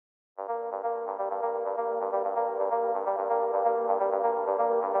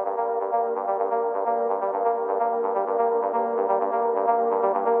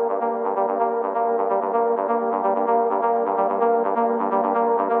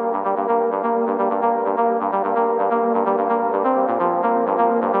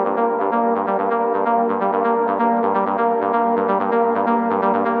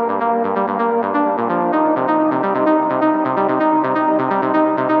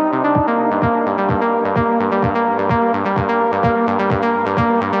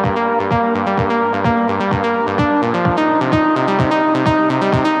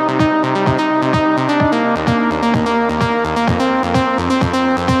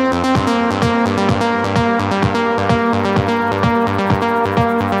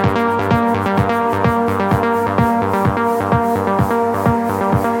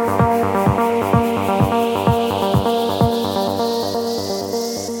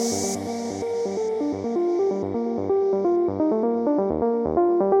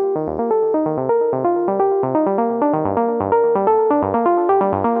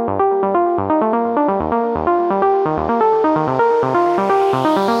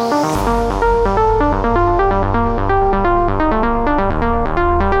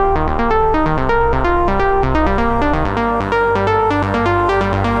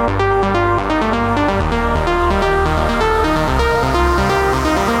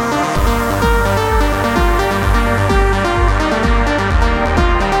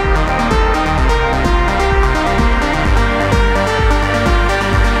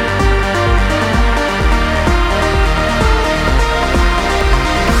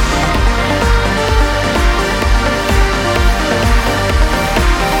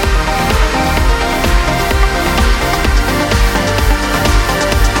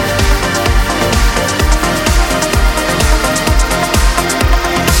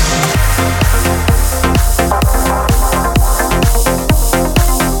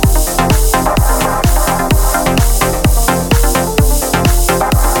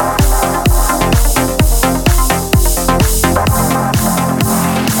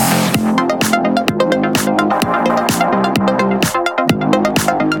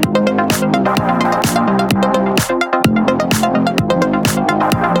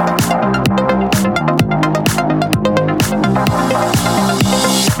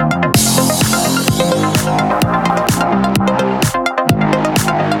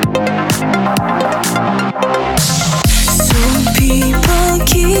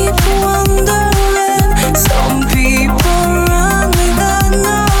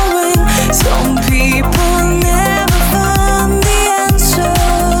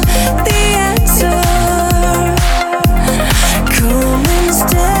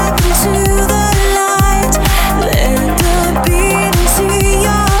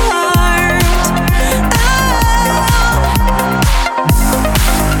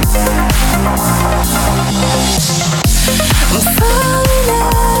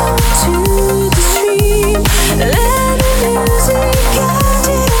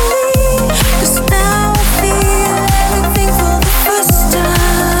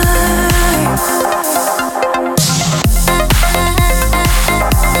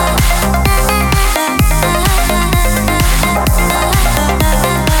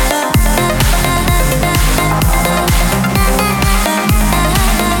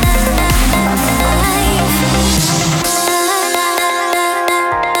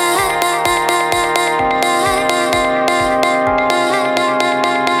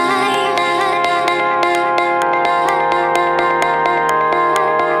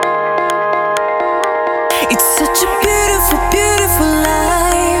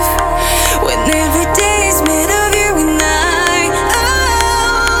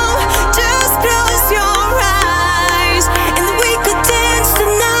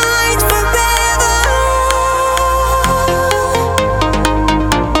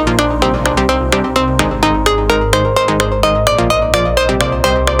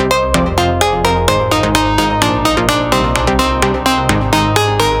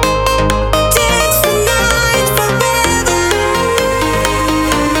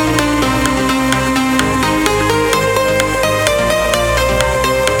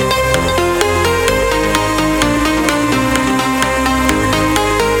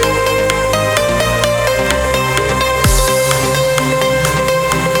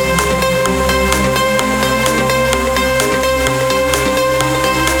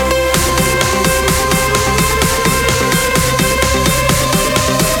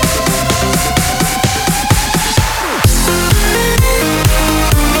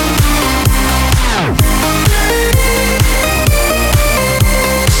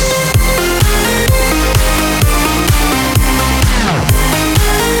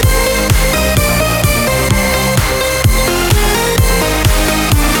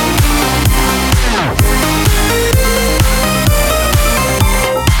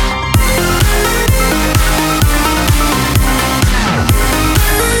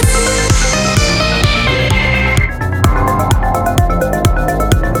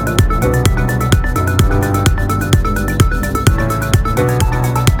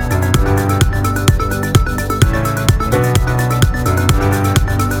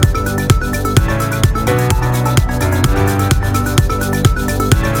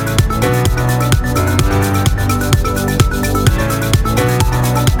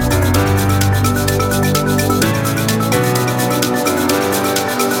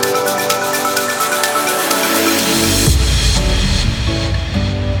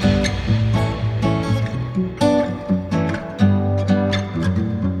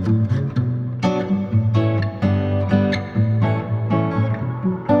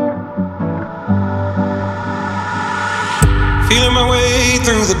Feeling my way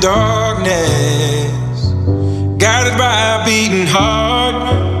through the darkness, guided by a beating heart.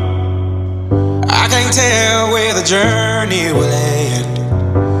 I can't tell where the journey will end,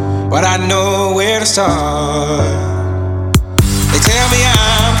 but I know where to start. They tell me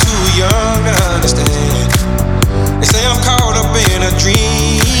I'm too young to understand. They say I'm caught up in a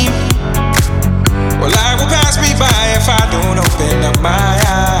dream. Well, life will pass me by if I don't open up my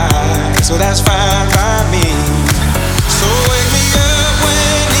eyes, so that's fine by me. So wake me up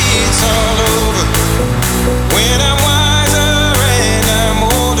when it's all over, when I'm wiser and I'm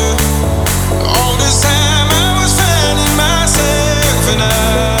older. All this time I was finding myself and I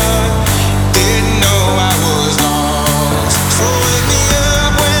didn't know I was lost. So wake me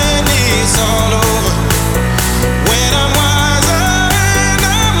up when it's all over, when I'm wiser and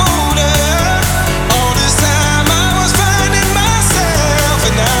I'm older. All this time I was finding myself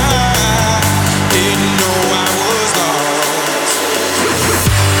and I didn't know I was lost.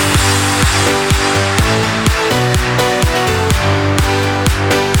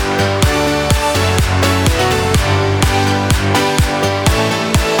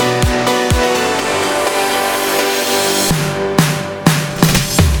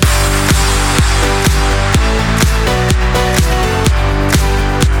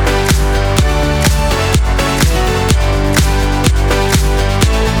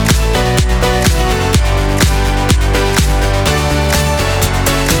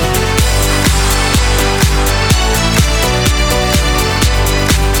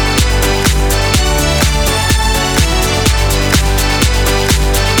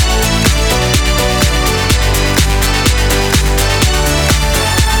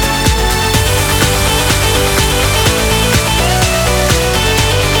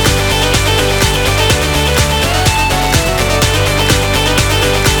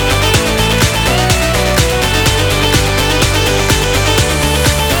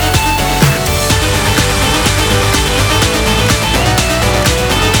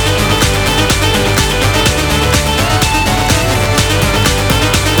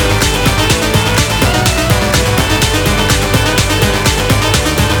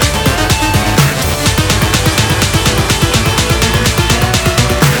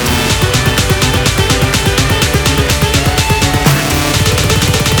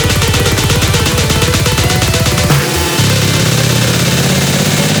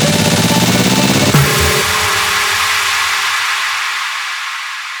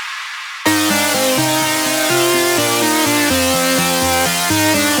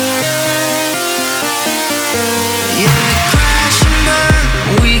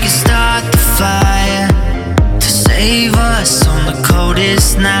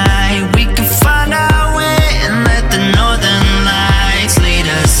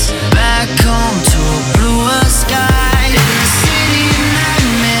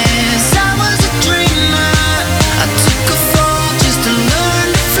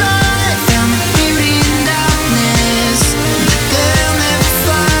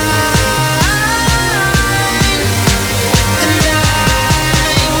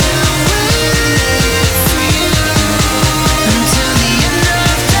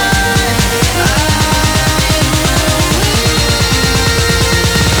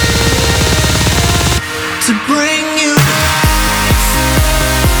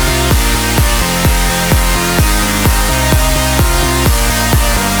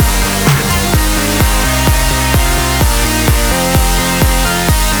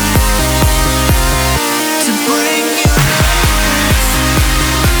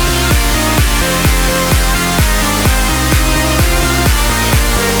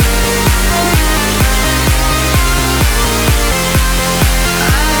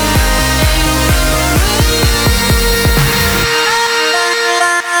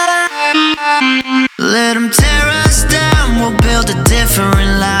 Let them tear us down, we'll build a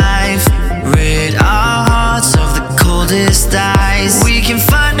different life. Rid our hearts of the coldest ice. We can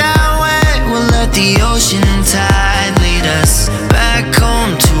find our way, we'll let the ocean tide lead us back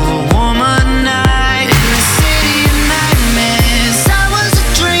home to a warmer night. In the city of nightmares, I was a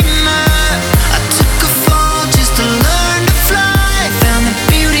dreamer. I took a fall just to learn to fly. Found the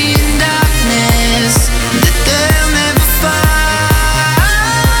beauty in darkness that they'll never find.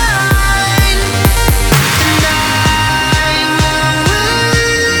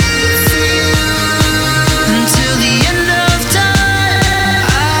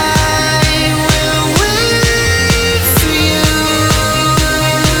 You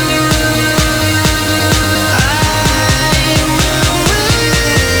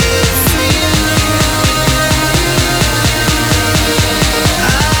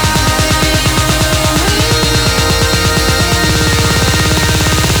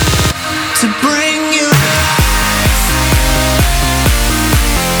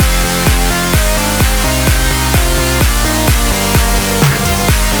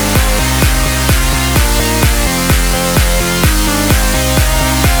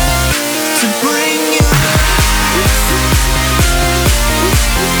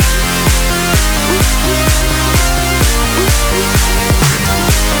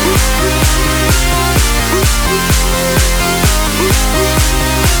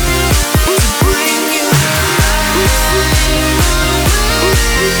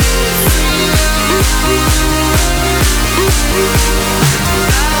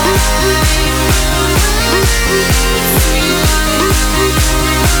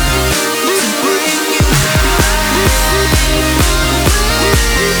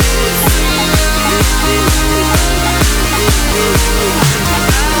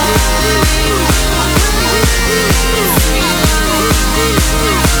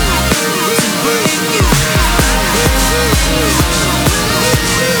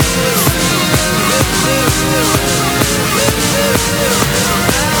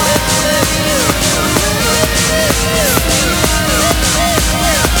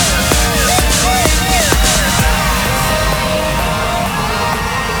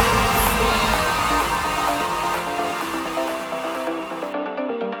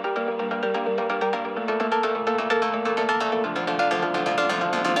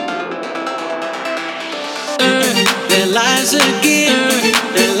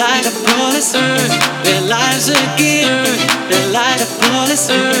this earth, their lives again, their light upon this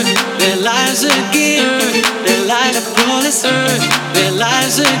earth, their lives again, their light upon this earth, their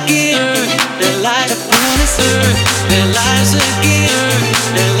lives again, their light upon this earth, their lives again,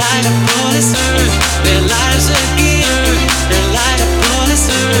 their light upon this earth, their lives again, their light upon this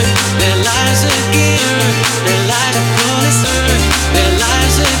earth, their lives again, their light upon this earth, their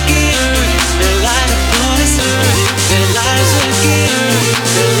lives again, their light upon this earth, their lives again,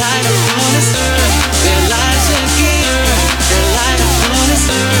 their light upon this earth, their lives again, their light upon this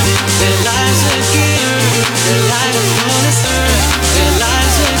earth, their lives again, their light upon this earth, their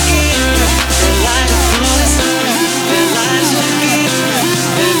lives again, their light upon this earth, their lives again,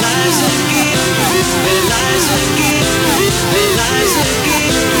 their lives again, their lives again, their lives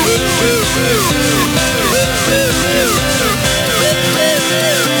again.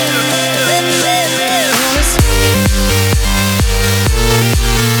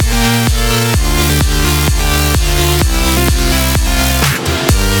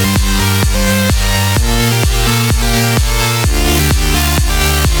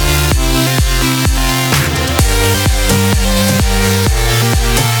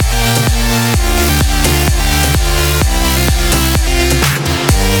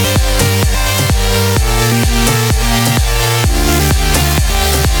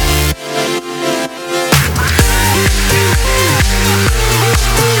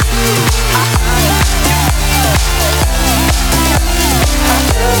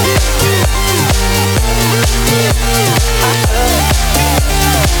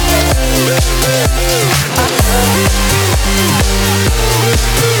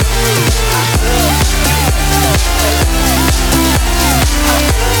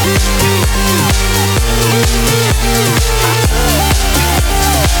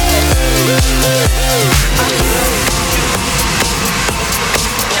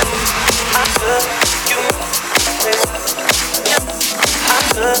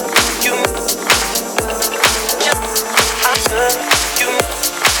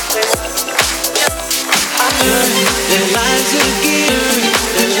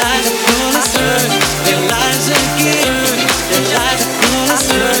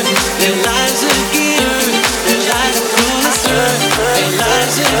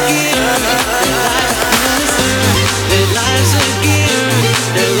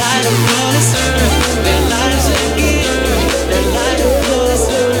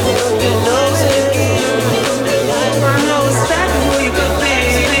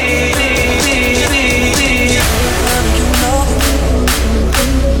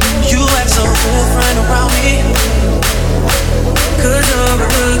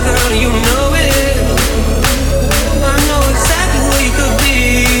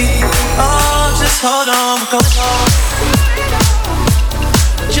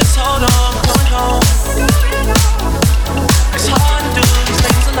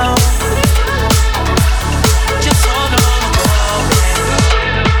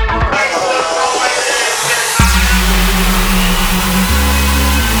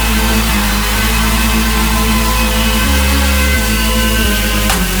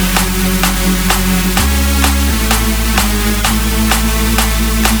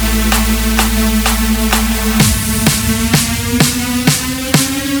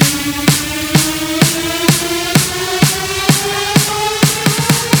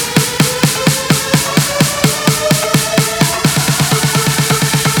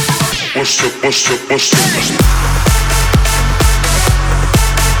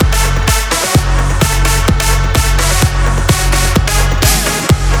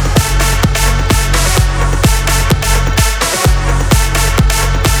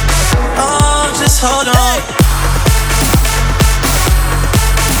 Hold on.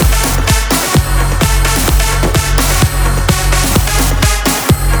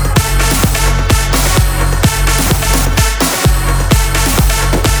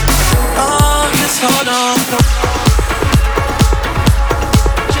 Oh, just hold on.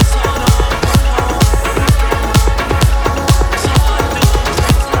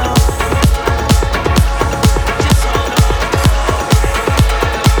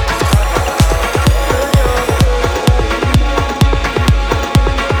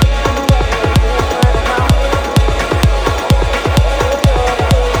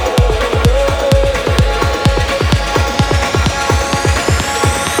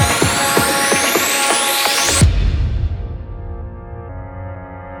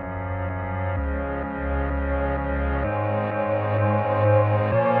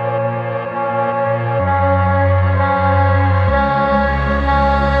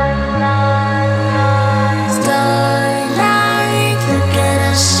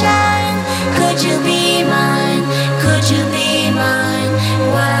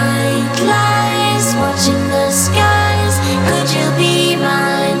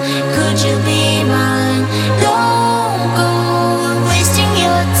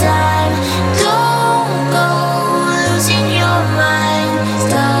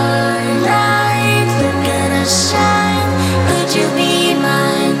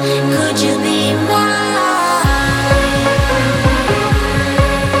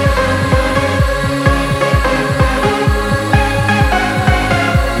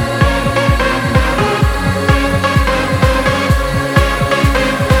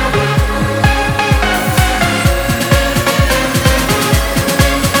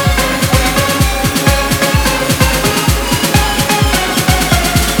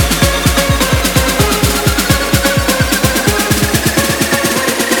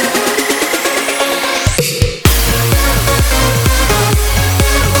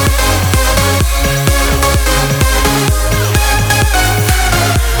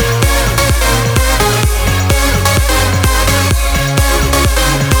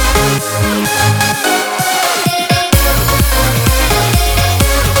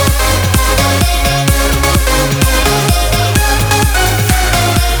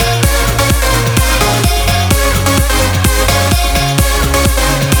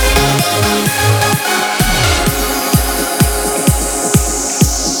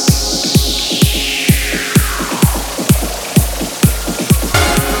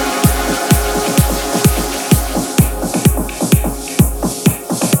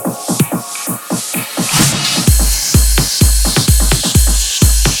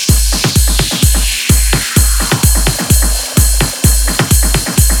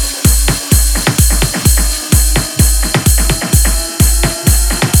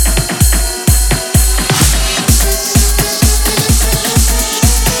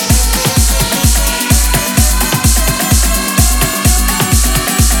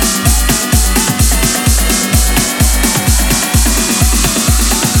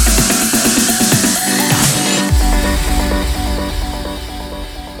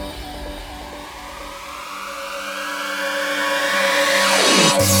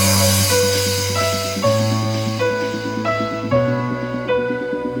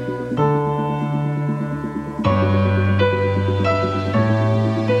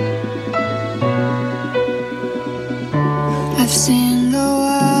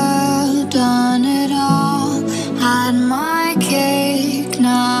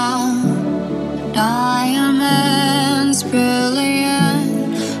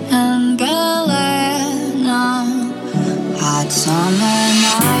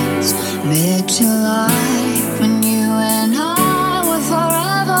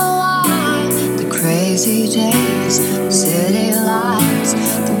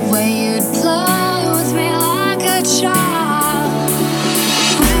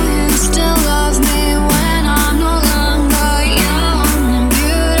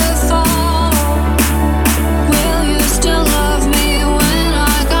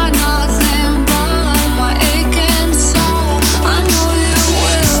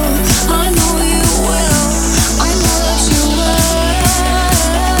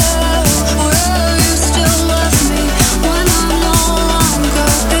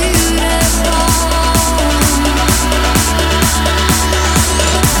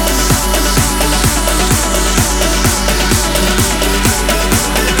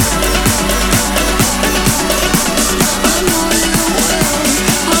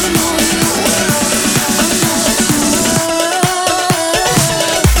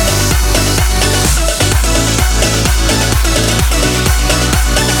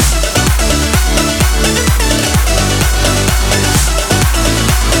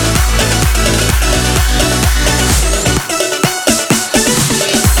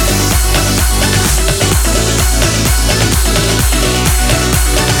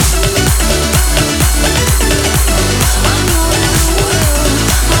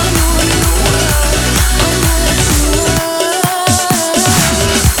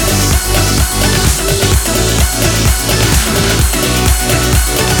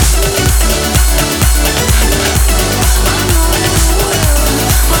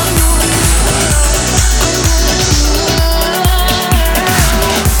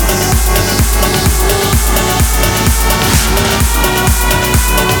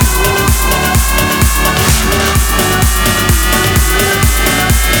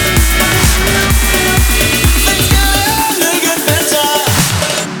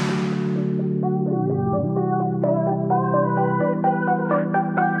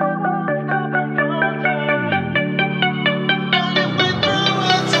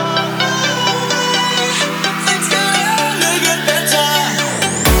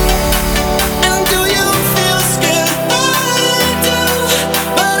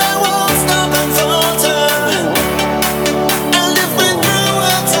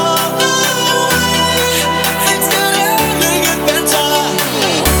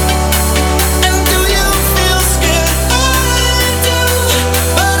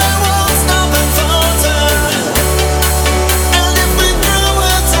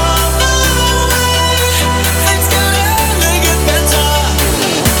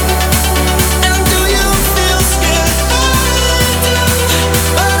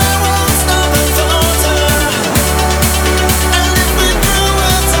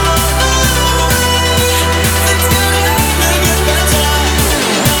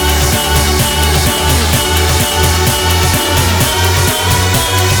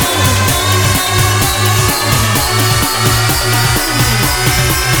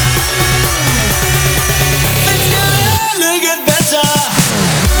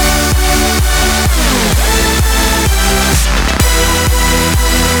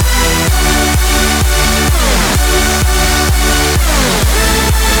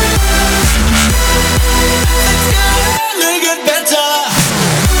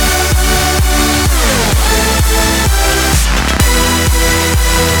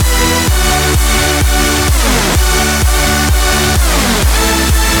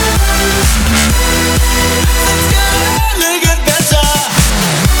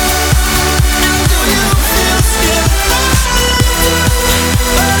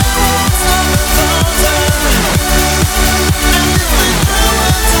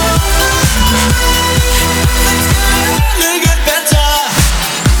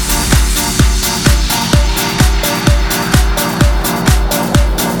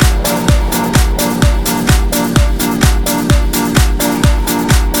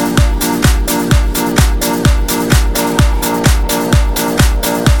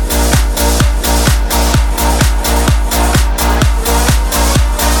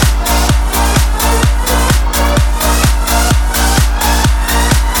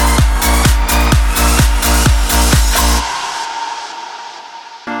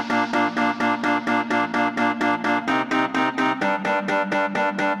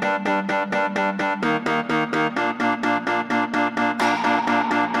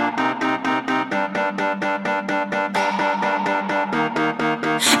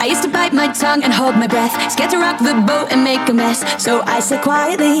 bite my tongue and hold my breath. Scared to rock the boat and make a mess. So I said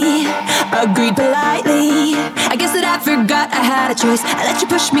quietly, agreed politely. I guess that I forgot I had a choice. I let you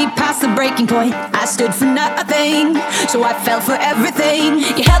push me past the breaking point. I stood for nothing, so I fell for everything.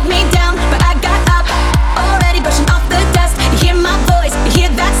 You held me down, but I got up. Already brushing off the dust. You hear my voice, you hear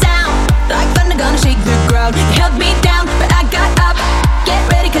that sound. Like thunder gonna shake the ground. You held me down, but I got up. Get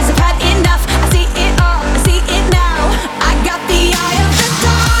ready, cause I've had enough. I see it all, I see it now. I got the eye of the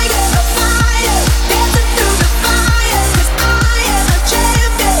tiger, a fire, dancing through the fire. Cause I am a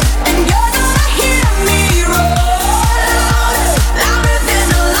champion, and you're gonna hear me roar louder, louder than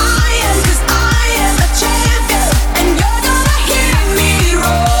a lion. Cause I am a champion, and you're gonna hear me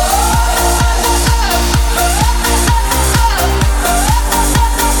roar.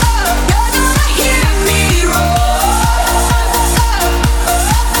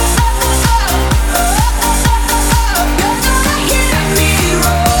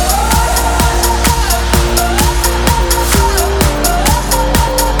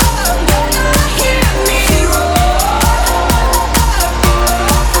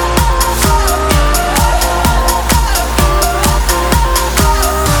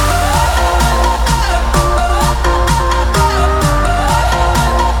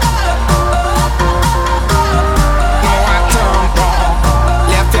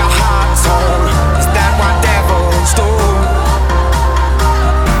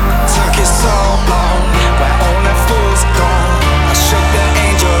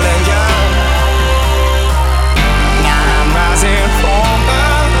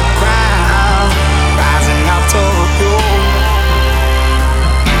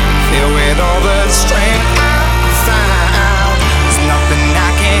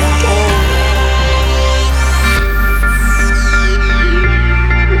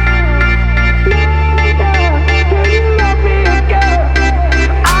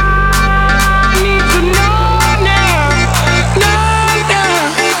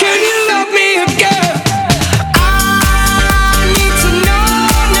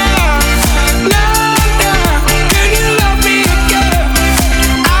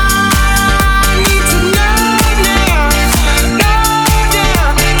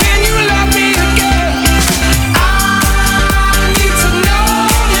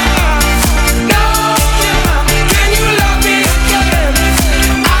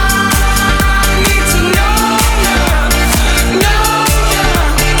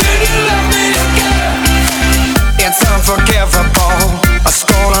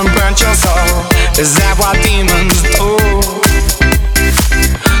 Is that what demons